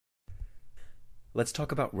Let's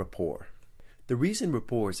talk about rapport. The reason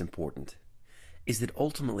rapport is important is that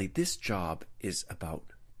ultimately this job is about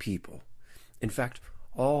people. In fact,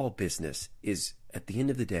 all business is, at the end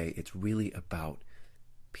of the day, it's really about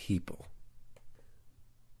people.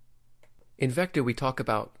 In Vector, we talk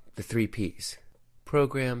about the 3 Ps: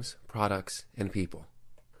 programs, products, and people.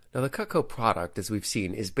 Now, the Cutco product, as we've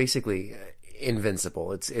seen, is basically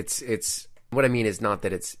invincible. It's what I mean is not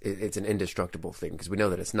that it's an indestructible thing, because we know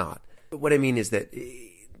that it's not. But what I mean is that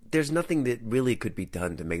there's nothing that really could be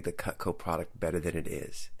done to make the Cutco product better than it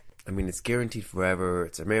is. I mean, it's guaranteed forever.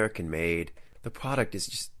 It's American made. The product is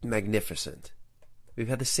just magnificent. We've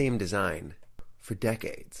had the same design for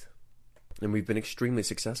decades, and we've been extremely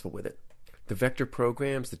successful with it. The Vector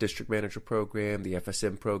programs, the District Manager program, the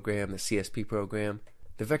FSM program, the CSP program,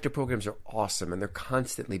 the Vector programs are awesome, and they're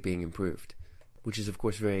constantly being improved, which is, of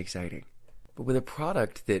course, very exciting. But with a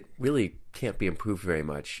product that really can't be improved very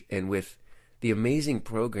much, and with the amazing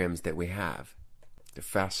programs that we have, the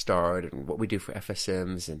Fast Start and what we do for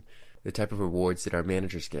FSMs and the type of rewards that our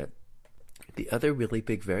managers get, the other really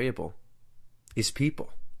big variable is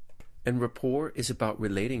people. And rapport is about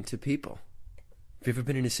relating to people. Have you ever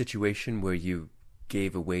been in a situation where you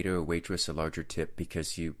gave a waiter or waitress a larger tip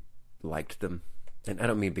because you liked them? And I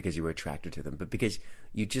don't mean because you were attracted to them, but because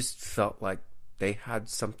you just felt like they had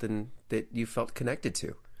something that you felt connected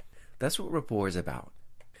to. That's what rapport is about.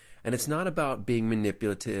 And it's not about being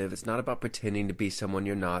manipulative. It's not about pretending to be someone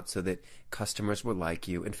you're not so that customers will like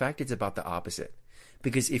you. In fact, it's about the opposite.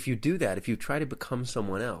 Because if you do that, if you try to become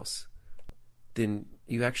someone else, then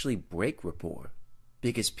you actually break rapport.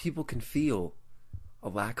 Because people can feel a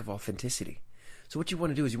lack of authenticity. So what you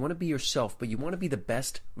want to do is you want to be yourself, but you want to be the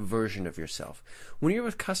best version of yourself. When you're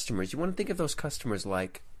with customers, you want to think of those customers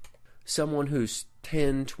like someone who's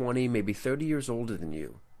 10, 20, maybe 30 years older than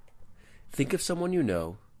you. Think of someone you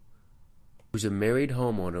know who's a married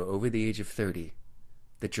homeowner over the age of 30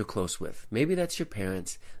 that you're close with. Maybe that's your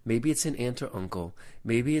parents. Maybe it's an aunt or uncle.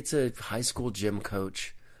 Maybe it's a high school gym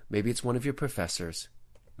coach. Maybe it's one of your professors.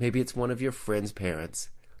 Maybe it's one of your friends' parents.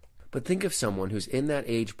 But think of someone who's in that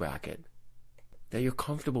age bracket that you're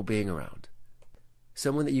comfortable being around.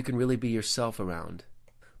 Someone that you can really be yourself around.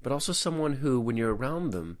 But also someone who, when you're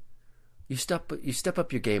around them, you step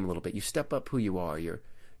up your game a little bit. You step up who you are.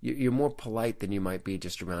 You're more polite than you might be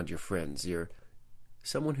just around your friends. You're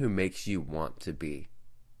someone who makes you want to be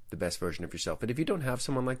the best version of yourself. And if you don't have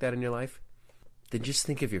someone like that in your life, then just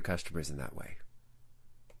think of your customers in that way.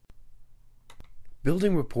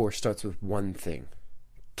 Building rapport starts with one thing: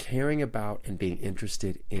 caring about and being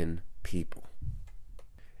interested in people.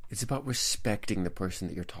 It's about respecting the person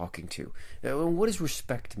that you're talking to. Now, what does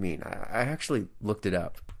respect mean? I actually looked it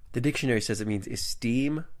up. The dictionary says it means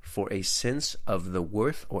esteem for a sense of the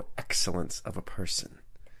worth or excellence of a person.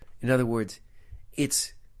 In other words,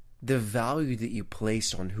 it's the value that you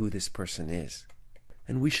place on who this person is.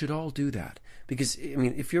 And we should all do that. Because, I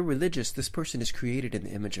mean, if you're religious, this person is created in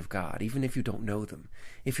the image of God, even if you don't know them.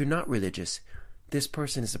 If you're not religious, this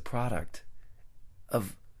person is a product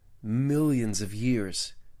of millions of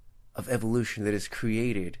years of evolution that has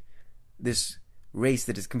created this race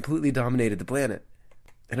that has completely dominated the planet.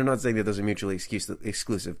 And I'm not saying that those are mutually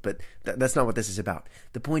exclusive, but that's not what this is about.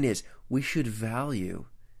 The point is, we should value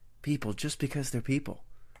people just because they're people.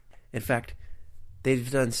 In fact, they've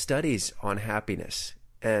done studies on happiness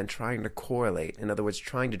and trying to correlate, in other words,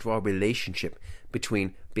 trying to draw a relationship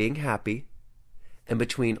between being happy and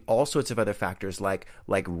between all sorts of other factors like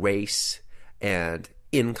race and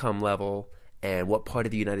income level and what part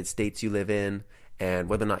of the United States you live in and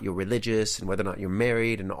whether or not you're religious and whether or not you're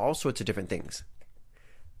married and all sorts of different things.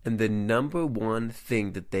 And the number one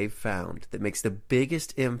thing that they've found that makes the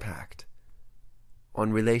biggest impact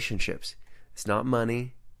on relationships, it's not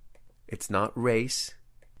money, it's not race,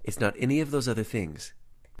 it's not any of those other things.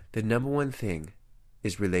 The number one thing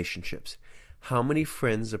is relationships. How many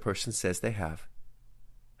friends a person says they have,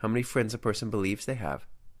 how many friends a person believes they have,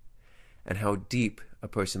 and how deep a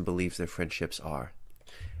person believes their friendships are.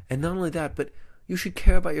 And not only that, but you should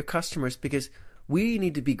care about your customers because we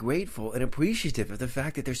need to be grateful and appreciative of the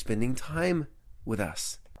fact that they're spending time with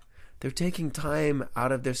us. They're taking time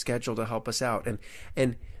out of their schedule to help us out.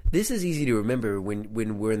 And this is easy to remember when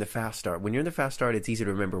we're in the fast start. When you're in the fast start, it's easy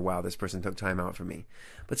to remember, wow, this person took time out for me.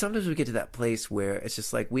 But sometimes we get to that place where it's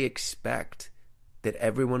just like we expect that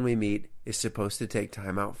everyone we meet is supposed to take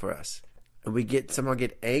time out for us. And we somehow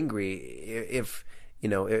get angry if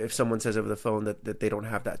someone says over the phone that they don't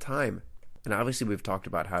have that time. And obviously we've talked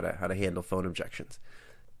about how to handle phone objections.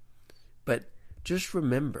 But just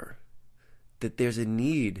remember that there's a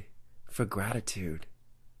need for gratitude.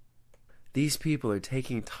 These people are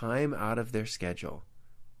taking time out of their schedule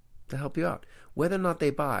to help you out. Whether or not they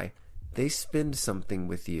buy, they spend something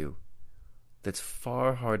with you that's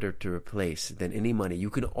far harder to replace than any money. You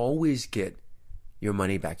can always get your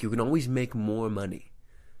money back. You can always make more money,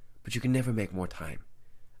 but you can never make more time.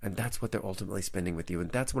 And that's what they're ultimately spending with you.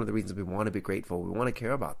 And that's one of the reasons we want to be grateful. We want to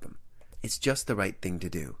care about them. It's just the right thing to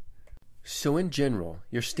do. So in general,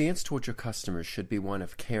 your stance towards your customers should be one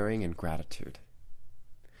of caring and gratitude.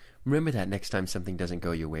 Remember that next time something doesn't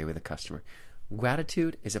go your way with a customer.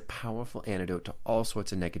 Gratitude is a powerful antidote to all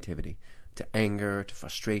sorts of negativity, to anger, to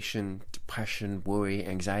frustration, depression, worry,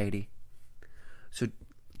 anxiety. So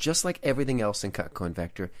just like everything else in Cutco and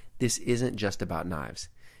Vector, this isn't just about knives.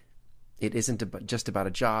 It isn't just about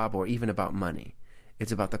a job or even about money.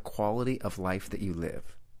 It's about the quality of life that you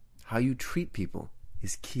live. How you treat people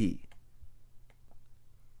is key.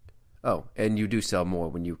 Oh, and you do sell more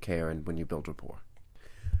when you care and when you build rapport.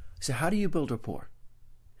 So how do you build rapport?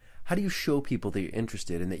 How do you show people that you're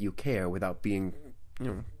interested and that you care without being,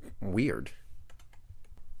 weird?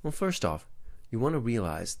 Well, first off, you want to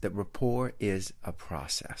realize that rapport is a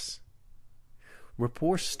process.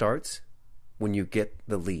 Rapport starts when you get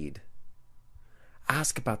the lead.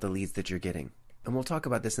 Ask about the leads that you're getting. And we'll talk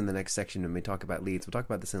about this in the next section when we talk about leads. We'll talk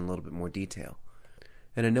about this in a little bit more detail.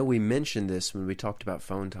 And I know we mentioned this when we talked about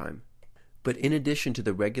phone time. But in addition to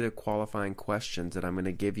the regular qualifying questions that I'm going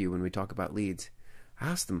to give you when we talk about leads,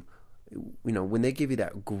 ask them, when they give you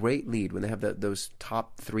that great lead, when they have those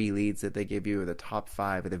top 3 leads that they give you, or the top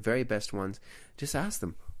 5, or the very best ones, just ask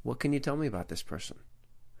them, what can you tell me about this person?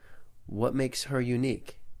 What makes her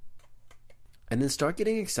unique? And then start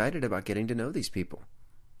getting excited about getting to know these people.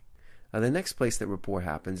 The next place that rapport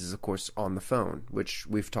happens is, of course, on the phone, which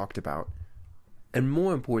we've talked about. And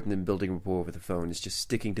more important than building rapport over the phone is just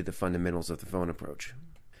sticking to the fundamentals of the phone approach.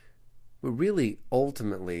 But really,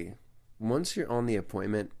 ultimately, once you're on the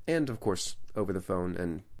appointment, and of course over the phone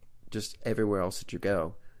and just everywhere else that you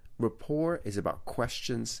go, rapport is about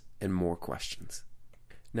questions and more questions.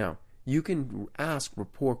 Now, you can ask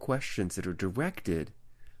rapport questions that are directed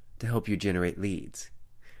to help you generate leads.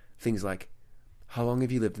 Things like, how long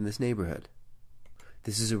have you lived in this neighborhood?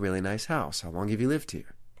 This is a really nice house. How long have you lived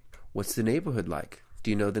here? What's the neighborhood like?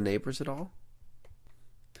 Do you know the neighbors at all?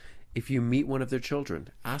 If you meet one of their children,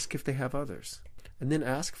 ask if they have others. And then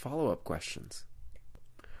ask follow-up questions.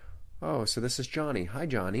 Oh, so this is Johnny. Hi,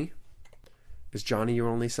 Johnny. Is Johnny your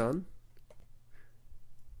only son?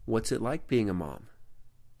 What's it like being a mom?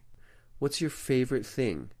 What's your favorite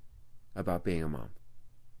thing about being a mom?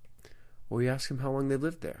 Or you ask them how long they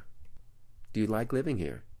lived there. Do you like living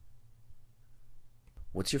here?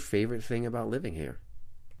 What's your favorite thing about living here?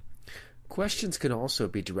 Questions can also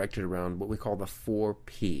be directed around what we call the 4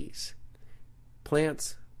 Ps.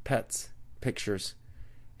 Plants, pets, pictures,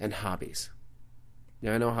 and hobbies.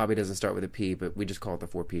 Now, I know hobby doesn't start with a P, but we just call it the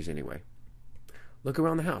 4 Ps anyway. Look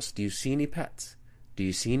around the house. Do you see any pets? Do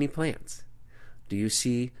you see any plants? Do you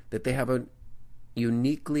see that they have a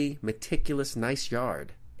uniquely meticulous, nice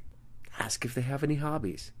yard? Ask if they have any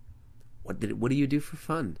hobbies. What do you do for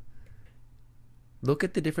fun? Look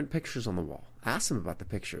at the different pictures on the wall. Ask them about the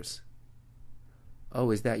pictures.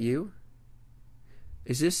 Oh, is that you?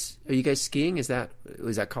 Are you guys skiing? Is that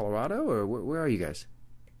Colorado, or where are you guys?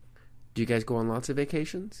 Do you guys go on lots of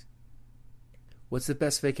vacations? What's the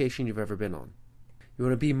best vacation you've ever been on? You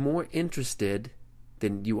want to be more interested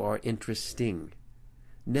than you are interesting.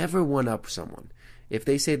 Never one-up someone. If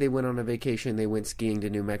they say they went on a vacation, they went skiing to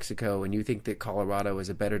New Mexico, and you think that Colorado is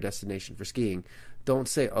a better destination for skiing, don't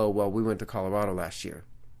say, oh, well, we went to Colorado last year.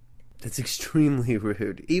 That's extremely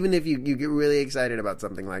rude. Even if you get really excited about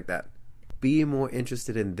something like that. Be more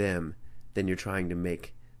interested in them than you're trying to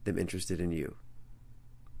make them interested in you.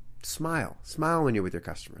 Smile. Smile when you're with your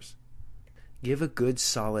customers. Give a good,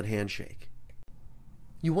 solid handshake.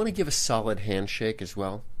 You want to give a solid handshake as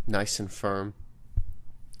well, nice and firm.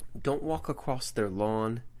 Don't walk across their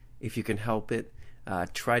lawn if you can help it.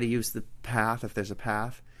 Try to use the path if there's a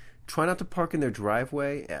path. Try not to park in their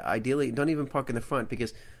driveway. Ideally, don't even park in the front,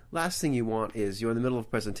 because last thing you want is you're in the middle of a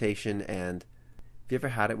presentation, and have you ever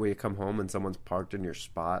had it where you come home and someone's parked in your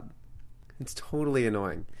spot? It's totally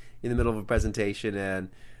annoying. In the middle of a presentation and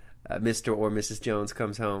Mr. or Mrs. Jones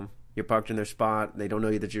comes home. You're parked in their spot. They don't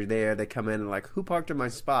know that you're there. They come in and like, who parked in my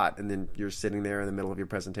spot? And then you're sitting there in the middle of your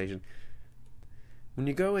presentation. When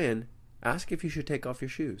you go in, ask if you should take off your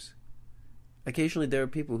shoes. Occasionally there are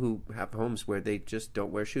people who have homes where they just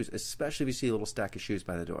don't wear shoes, especially if you see a little stack of shoes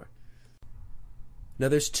by the door. Now,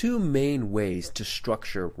 there's 2 main ways to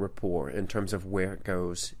structure rapport in terms of where it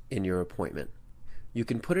goes in your appointment. You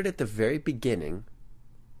can put it at the very beginning,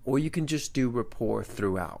 or you can just do rapport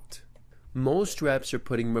throughout. Most reps are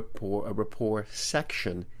putting a rapport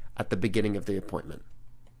section at the beginning of the appointment.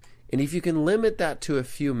 And if you can limit that to a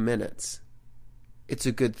few minutes, it's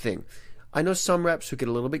a good thing. I know some reps who get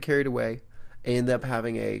a little bit carried away and end up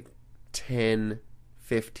having a 10,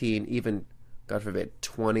 15, even, God forbid,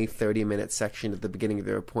 20, 30-minute section at the beginning of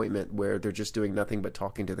their appointment where they're just doing nothing but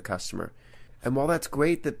talking to the customer. And while that's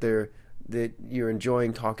great that you're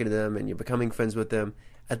enjoying talking to them and you're becoming friends with them,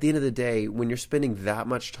 at the end of the day, when you're spending that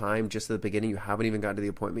much time just at the beginning, you haven't even gotten to the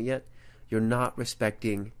appointment yet, you're not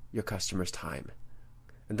respecting your customer's time.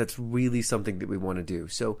 And that's really something that we want to do.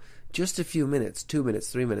 So just a few minutes, 2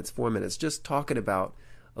 minutes, 3 minutes, 4 minutes, just talking about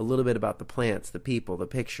a little bit about the plants, the people, the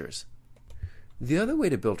pictures. The other way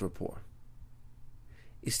to build rapport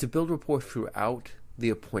is to build rapport throughout the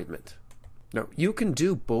appointment. Now, you can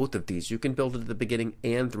do both of these. You can build it at the beginning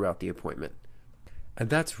and throughout the appointment. And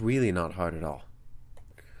that's really not hard at all.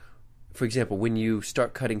 For example, when you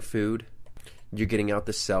start cutting food, you're getting out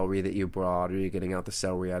the celery that you brought, or you're getting out the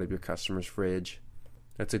celery out of your customer's fridge.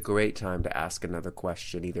 That's a great time to ask another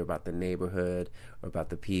question, either about the neighborhood, or about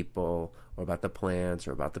the people, or about the plants,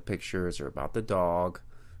 or about the pictures, or about the dog.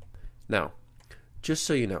 Now, just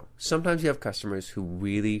so you know, sometimes you have customers who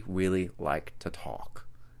really, really like to talk.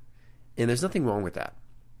 And there's nothing wrong with that.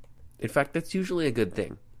 In fact, that's usually a good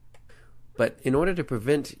thing. But in order to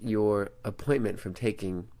prevent your appointment from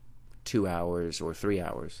taking 2 hours or 3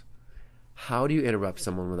 hours, how do you interrupt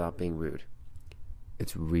someone without being rude?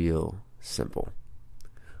 It's real simple.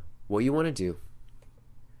 What you want to do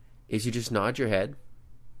is you just nod your head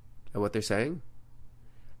at what they're saying,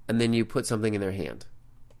 and then you put something in their hand.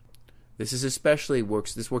 This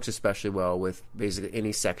works especially well with basically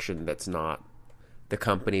any section that's not the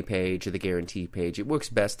company page or the guarantee page. It works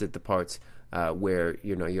best at the parts where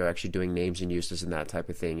you're actually doing names and uses and that type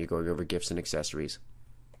of thing. You're going over gifts and accessories.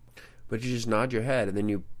 But you just nod your head, and then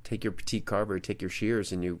you take your petite carver, take your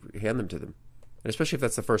shears, and you hand them to them. And especially if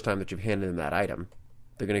that's the first time that you've handed them that item,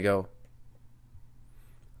 they're going to go,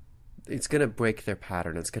 it's going to break their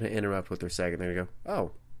pattern. It's going to interrupt what they're saying. And they're going to go,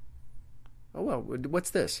 oh, well, what's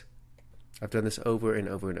this? I've done this over and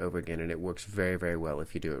over and over again, and it works very, very well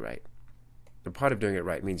if you do it right. And part of doing it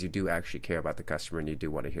right means you do actually care about the customer and you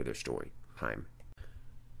do want to hear their story. Time.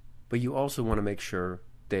 But you also want to make sure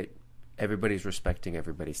that everybody's respecting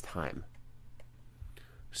everybody's time.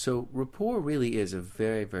 So rapport really is a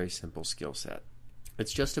very, very simple skill set.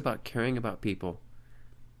 It's just about caring about people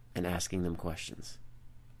and asking them questions.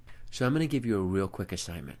 So I'm going to give you a real quick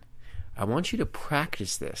assignment. I want you to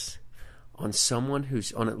practice this on someone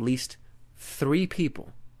who's on at least 3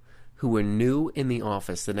 people who are new in the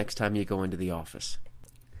office the next time you go into the office.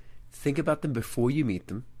 Think about them before you meet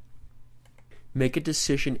them. Make a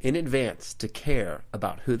decision in advance to care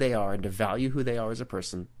about who they are and to value who they are as a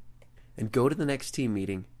person. And go to the next team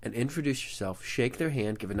meeting and introduce yourself, shake their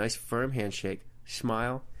hand, give a nice firm handshake,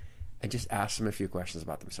 smile, and just ask them a few questions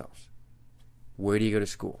about themselves. Where do you go to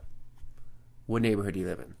school? What neighborhood do you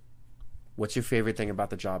live in? What's your favorite thing about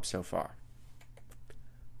the job so far?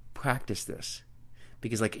 Practice this.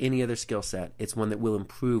 Because like any other skill set, it's one that will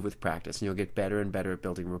improve with practice, and you'll get better and better at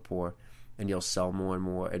building rapport, and you'll sell more and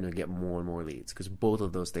more, and you'll get more and more leads, because both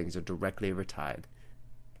of those things are directly tied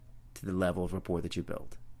to the level of rapport that you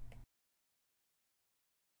build.